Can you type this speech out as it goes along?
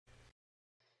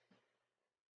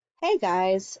Hey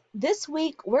guys, this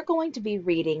week we're going to be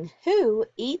reading Who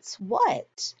Eats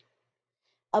What?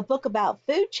 A book about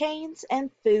food chains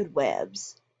and food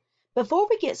webs. Before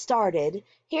we get started,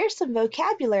 here's some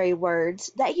vocabulary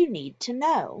words that you need to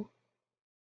know.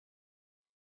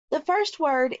 The first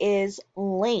word is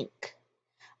link.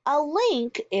 A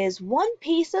link is one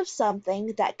piece of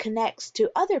something that connects to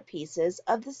other pieces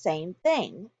of the same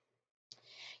thing.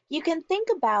 You can think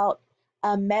about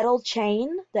a metal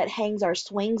chain that hangs our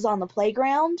swings on the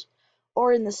playground,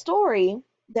 or in the story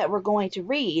that we're going to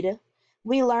read,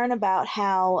 we learn about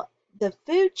how the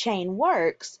food chain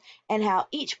works and how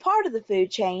each part of the food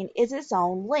chain is its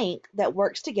own link that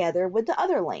works together with the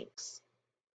other links.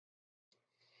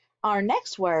 Our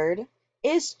next word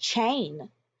is chain.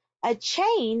 A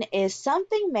chain is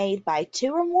something made by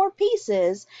two or more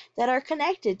pieces that are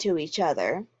connected to each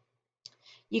other.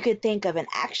 You could think of an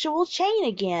actual chain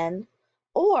again,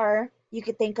 or you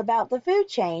could think about the food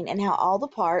chain and how all the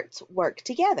parts work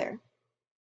together.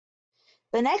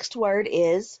 The next word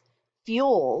is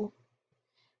fuel.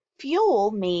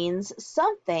 Fuel means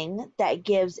something that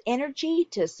gives energy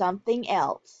to something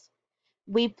else.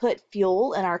 We put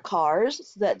fuel in our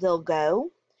cars so that they'll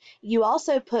go. You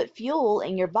also put fuel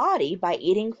in your body by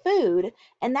eating food,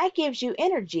 and that gives you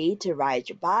energy to ride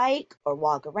your bike or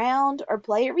walk around or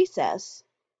play at recess.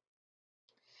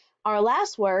 Our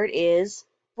last word is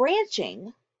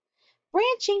branching.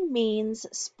 Branching means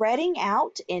spreading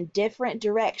out in different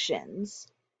directions.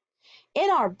 In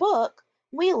our book,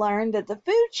 we learned that the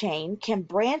food chain can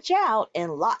branch out in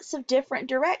lots of different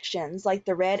directions, like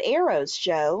the red arrows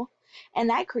show, and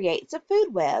that creates a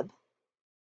food web.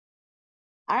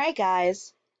 All right,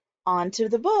 guys, on to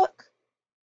the book.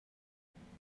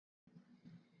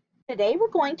 Today we're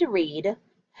going to read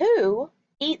Who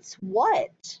Eats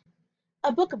What?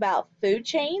 A book about food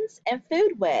chains and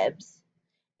food webs.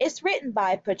 It's written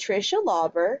by Patricia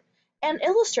Lauber and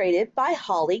illustrated by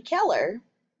Holly Keller.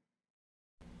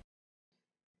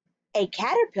 A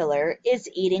caterpillar is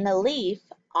eating a leaf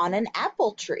on an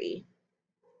apple tree.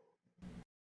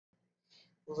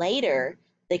 Later,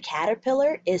 the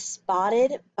caterpillar is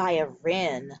spotted by a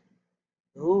wren.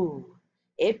 Ooh,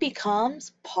 it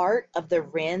becomes part of the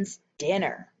wren's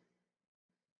dinner.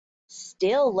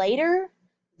 Still later,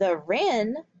 the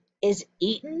wren is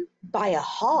eaten by a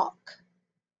hawk.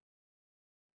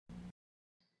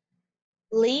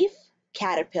 Leaf,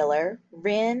 caterpillar,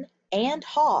 wren, and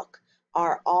hawk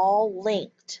are all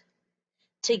linked.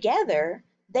 Together,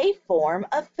 they form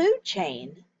a food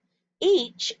chain.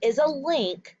 Each is a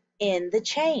link in the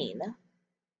chain.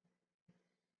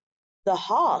 The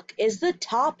hawk is the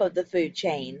top of the food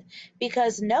chain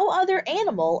because no other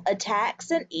animal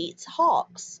attacks and eats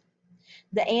hawks.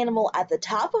 The animal at the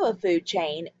top of a food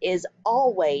chain is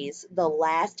always the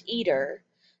last eater,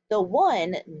 the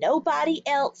one nobody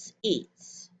else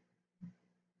eats.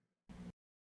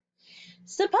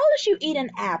 Suppose you eat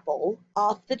an apple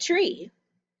off the tree.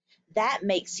 That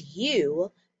makes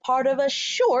you part of a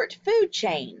short food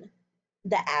chain,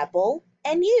 the apple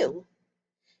and you.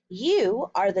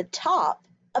 You are the top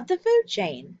of the food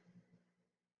chain.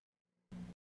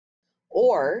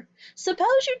 Or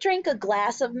suppose you drink a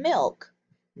glass of milk.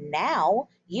 Now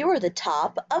you are the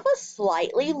top of a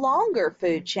slightly longer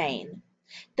food chain.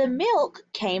 The milk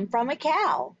came from a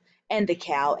cow, and the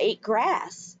cow ate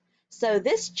grass. So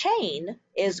this chain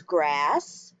is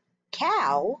grass,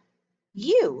 cow,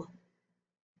 you.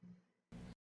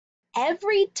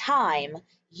 Every time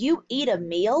you eat a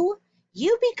meal,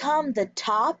 you become the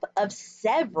top of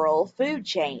several food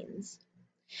chains.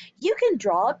 You can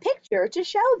draw a picture to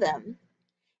show them.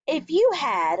 If you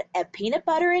had a peanut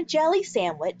butter and jelly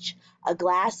sandwich, a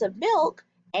glass of milk,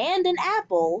 and an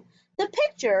apple, the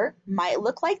picture might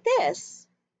look like this.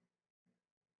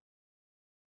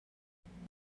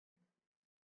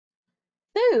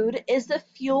 Food is the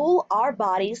fuel our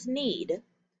bodies need.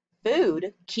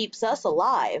 Food keeps us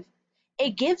alive.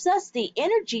 It gives us the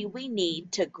energy we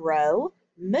need to grow,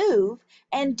 move,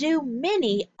 and do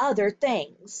many other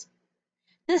things.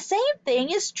 The same thing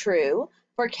is true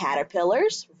for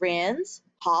caterpillars, wrens,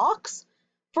 hawks,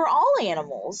 for all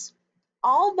animals.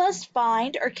 All must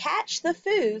find or catch the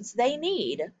foods they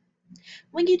need.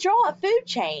 When you draw a food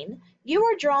chain, you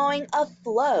are drawing a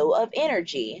flow of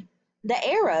energy. The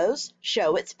arrows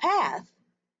show its path.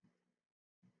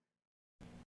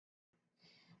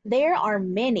 There are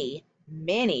many,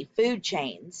 many food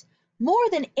chains, more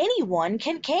than anyone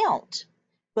can count.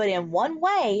 But in one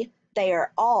way, they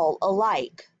are all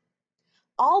alike.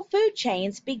 All food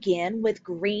chains begin with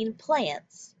green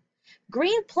plants.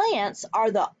 Green plants are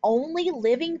the only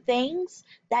living things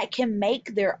that can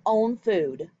make their own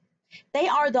food. They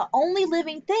are the only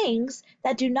living things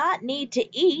that do not need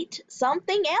to eat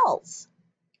something else.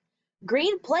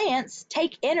 Green plants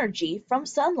take energy from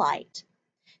sunlight.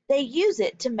 They use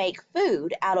it to make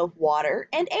food out of water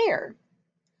and air.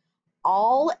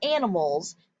 All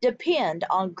animals depend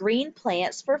on green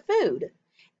plants for food,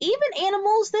 even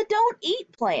animals that don't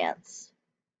eat plants.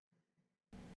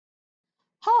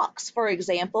 Hawks, for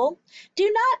example,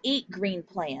 do not eat green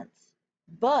plants,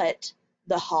 but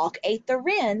the hawk ate the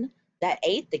wren that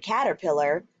ate the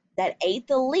caterpillar that ate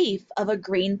the leaf of a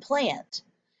green plant.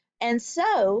 And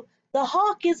so the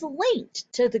hawk is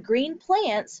linked to the green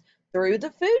plants through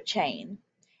the food chain.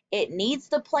 It needs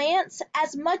the plants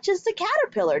as much as the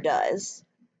caterpillar does.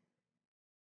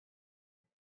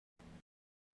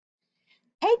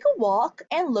 Take a walk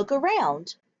and look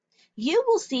around. You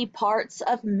will see parts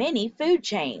of many food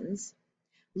chains.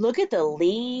 Look at the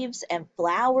leaves and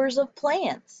flowers of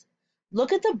plants.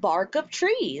 Look at the bark of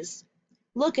trees.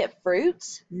 Look at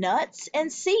fruits, nuts,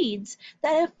 and seeds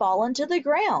that have fallen to the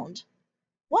ground.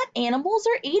 What animals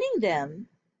are eating them?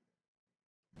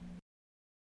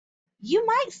 You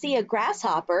might see a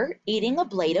grasshopper eating a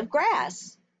blade of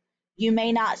grass. You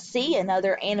may not see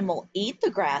another animal eat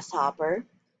the grasshopper,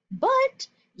 but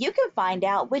you can find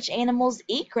out which animals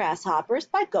eat grasshoppers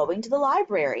by going to the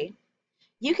library.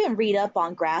 You can read up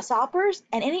on grasshoppers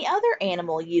and any other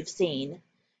animal you've seen.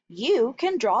 You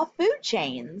can draw food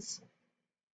chains.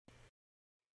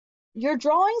 Your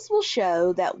drawings will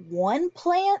show that one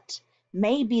plant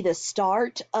may be the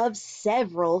start of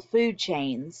several food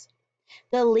chains.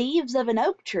 The leaves of an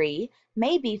oak tree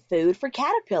may be food for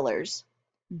caterpillars.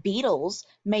 Beetles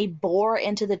may bore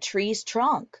into the tree's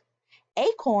trunk.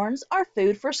 Acorns are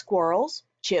food for squirrels,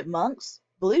 chipmunks,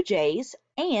 blue jays,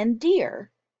 and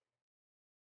deer.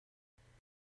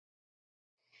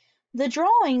 The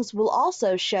drawings will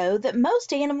also show that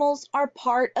most animals are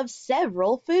part of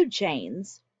several food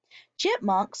chains.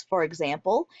 Chipmunks, for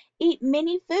example, eat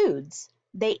many foods.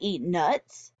 They eat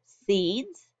nuts,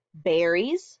 seeds,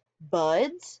 berries,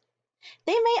 buds.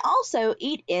 They may also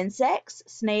eat insects,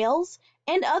 snails,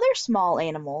 and other small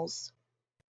animals.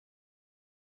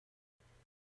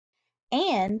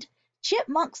 And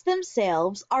chipmunks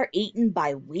themselves are eaten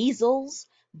by weasels,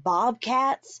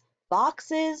 bobcats,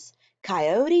 foxes,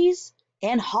 coyotes,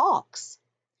 and hawks.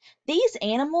 These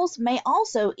animals may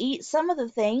also eat some of the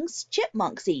things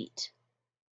chipmunks eat.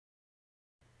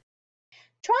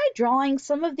 Try drawing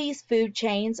some of these food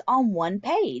chains on one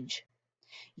page.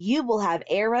 You will have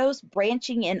arrows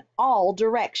branching in all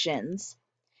directions.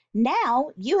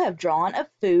 Now you have drawn a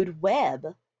food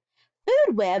web.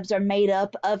 Food webs are made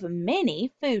up of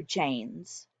many food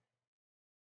chains.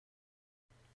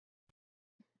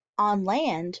 On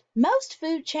land, most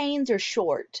food chains are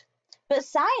short, but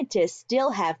scientists still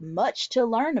have much to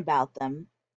learn about them.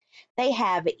 They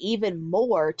have even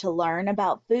more to learn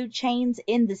about food chains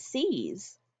in the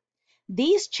seas.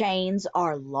 These chains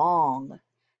are long.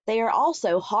 They are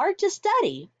also hard to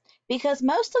study because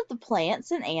most of the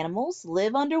plants and animals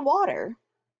live underwater.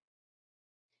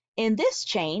 In this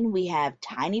chain, we have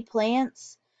tiny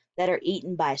plants that are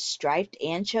eaten by striped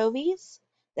anchovies,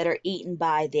 that are eaten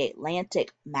by the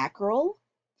Atlantic mackerel,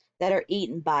 that are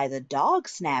eaten by the dog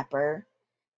snapper,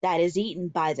 that is eaten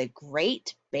by the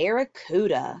great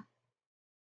barracuda.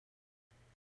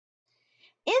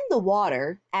 In the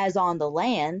water, as on the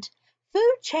land,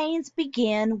 food chains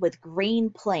begin with green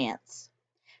plants.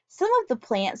 Some of the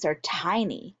plants are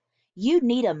tiny. You'd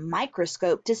need a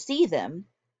microscope to see them.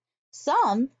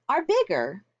 Some are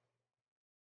bigger.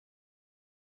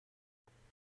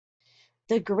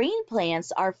 The green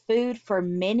plants are food for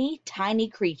many tiny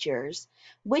creatures,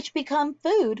 which become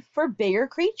food for bigger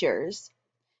creatures.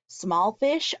 Small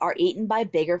fish are eaten by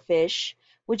bigger fish,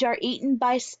 which are eaten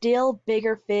by still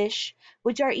bigger fish,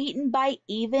 which are eaten by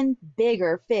even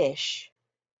bigger fish.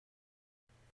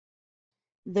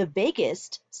 The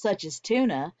biggest, such as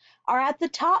tuna, are at the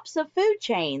tops of food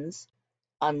chains,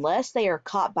 unless they are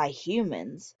caught by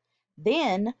humans.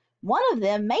 Then one of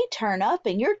them may turn up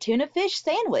in your tuna fish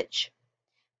sandwich.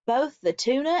 Both the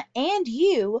tuna and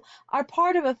you are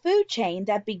part of a food chain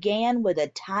that began with a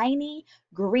tiny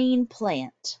green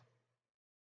plant.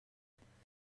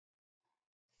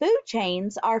 Food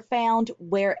chains are found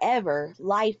wherever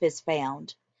life is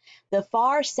found. The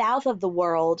far south of the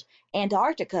world,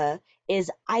 Antarctica, is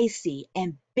icy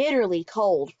and bitterly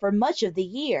cold for much of the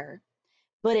year.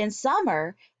 But in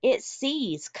summer, its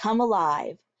seas come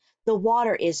alive. The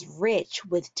water is rich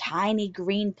with tiny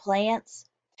green plants.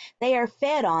 They are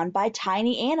fed on by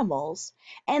tiny animals,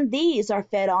 and these are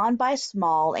fed on by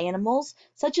small animals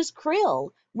such as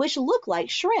krill, which look like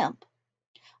shrimp.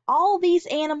 All these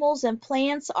animals and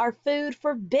plants are food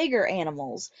for bigger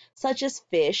animals, such as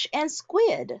fish and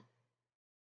squid.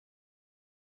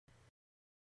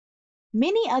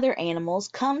 Many other animals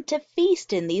come to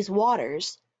feast in these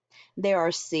waters. There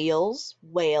are seals,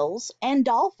 whales, and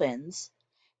dolphins.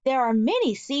 There are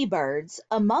many seabirds,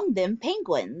 among them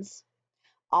penguins.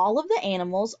 All of the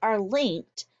animals are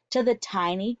linked to the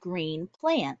tiny green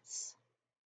plants.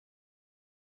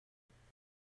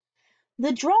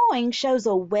 The drawing shows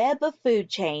a web of food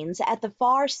chains at the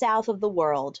far south of the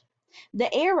world.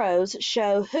 The arrows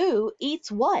show who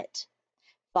eats what.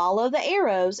 Follow the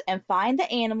arrows and find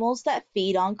the animals that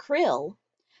feed on krill.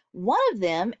 One of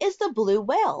them is the blue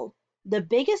whale, the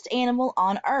biggest animal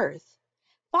on Earth.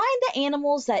 Find the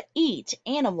animals that eat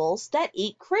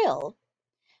krill.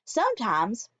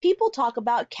 Sometimes people talk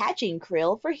about catching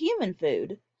krill for human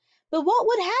food. But what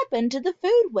would happen to the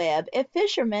food web if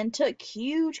fishermen took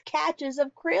huge catches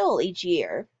of krill each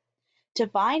year? To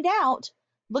find out,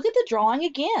 look at the drawing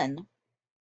again.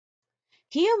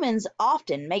 Humans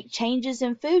often make changes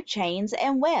in food chains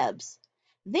and webs.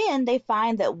 Then they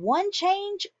find that one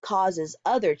change causes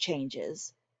other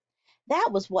changes. That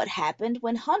was what happened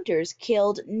when hunters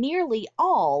killed nearly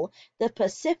all the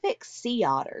Pacific sea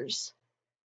otters.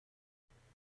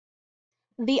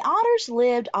 The otters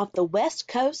lived off the west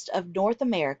coast of North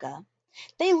America.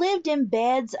 They lived in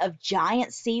beds of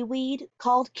giant seaweed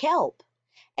called kelp.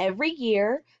 Every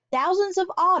year, thousands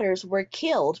of otters were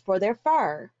killed for their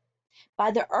fur. By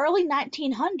the early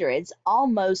 1900s,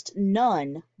 almost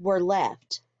none were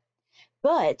left.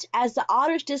 But as the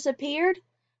otters disappeared,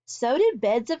 so did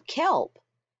beds of kelp,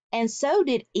 and so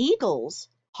did eagles,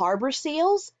 harbor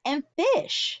seals, and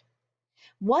fish.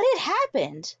 What had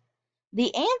happened?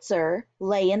 The answer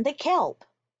lay in the kelp.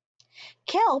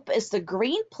 Kelp is the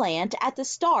green plant at the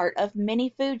start of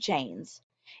many food chains.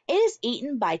 It is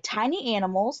eaten by tiny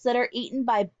animals that are eaten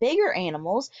by bigger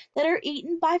animals that are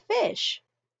eaten by fish.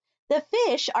 The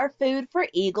fish are food for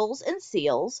eagles and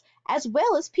seals, as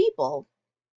well as people.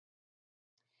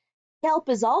 Kelp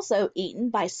is also eaten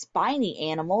by spiny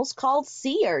animals called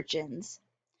sea urchins.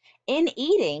 In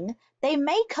eating, they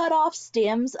may cut off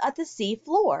stems at the sea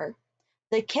floor.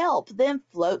 The kelp then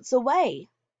floats away.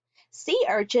 Sea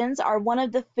urchins are one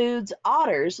of the foods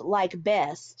otters like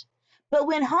best. But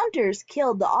when hunters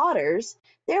killed the otters,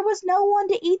 there was no one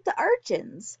to eat the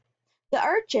urchins. The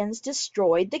urchins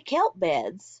destroyed the kelp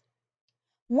beds.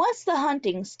 Once the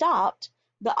hunting stopped,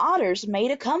 the otters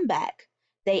made a comeback.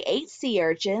 They ate sea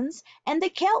urchins, and the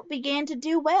kelp began to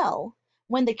do well.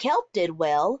 When the kelp did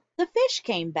well, the fish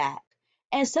came back,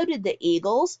 and so did the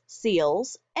eagles,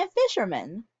 seals, and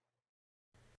fishermen.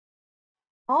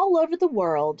 All over the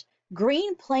world,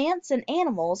 green plants and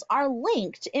animals are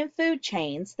linked in food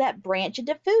chains that branch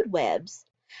into food webs.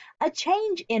 A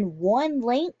change in one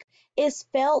link is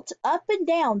felt up and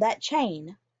down that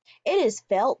chain. It is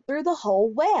felt through the whole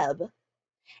web.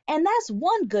 And that's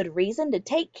one good reason to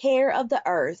take care of the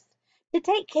earth, to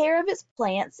take care of its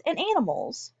plants and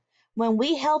animals. When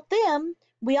we help them,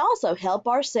 we also help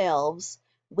ourselves.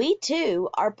 We too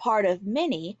are part of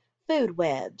many food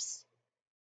webs.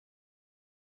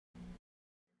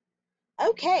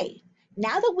 Okay,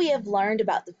 now that we have learned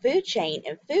about the food chain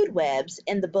and food webs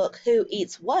in the book Who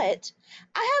Eats What,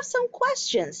 I have some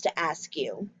questions to ask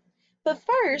you. But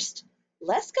first,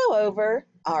 let's go over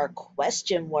our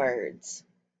question words.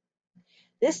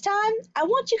 This time, I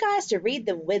want you guys to read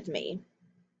them with me.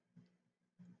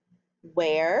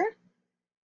 Where,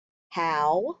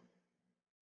 how,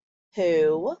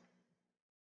 who,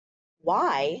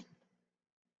 why,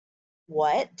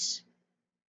 what,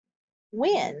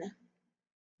 when.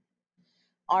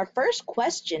 Our first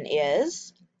question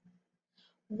is,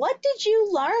 what did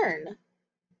you learn?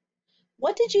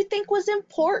 What did you think was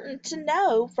important to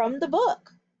know from the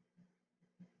book?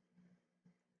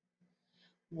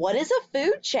 What is a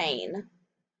food chain?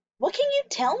 What can you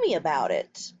tell me about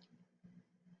it?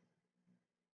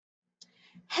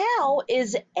 How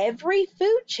is every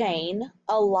food chain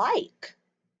alike?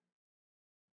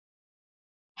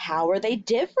 How are they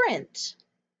different?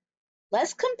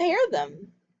 Let's compare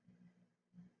them.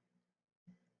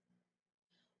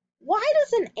 Why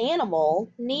does an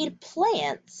animal need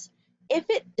plants if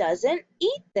it doesn't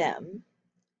eat them?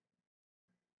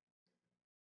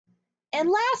 And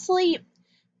lastly,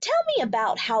 tell me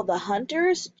about how the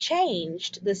hunters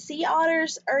changed the sea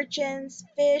otters, urchins,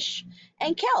 fish,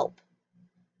 and kelp.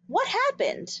 What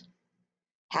happened?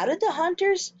 How did the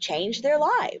hunters change their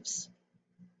lives?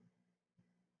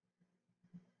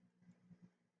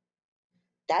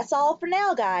 That's all for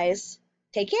now, guys.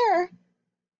 Take care.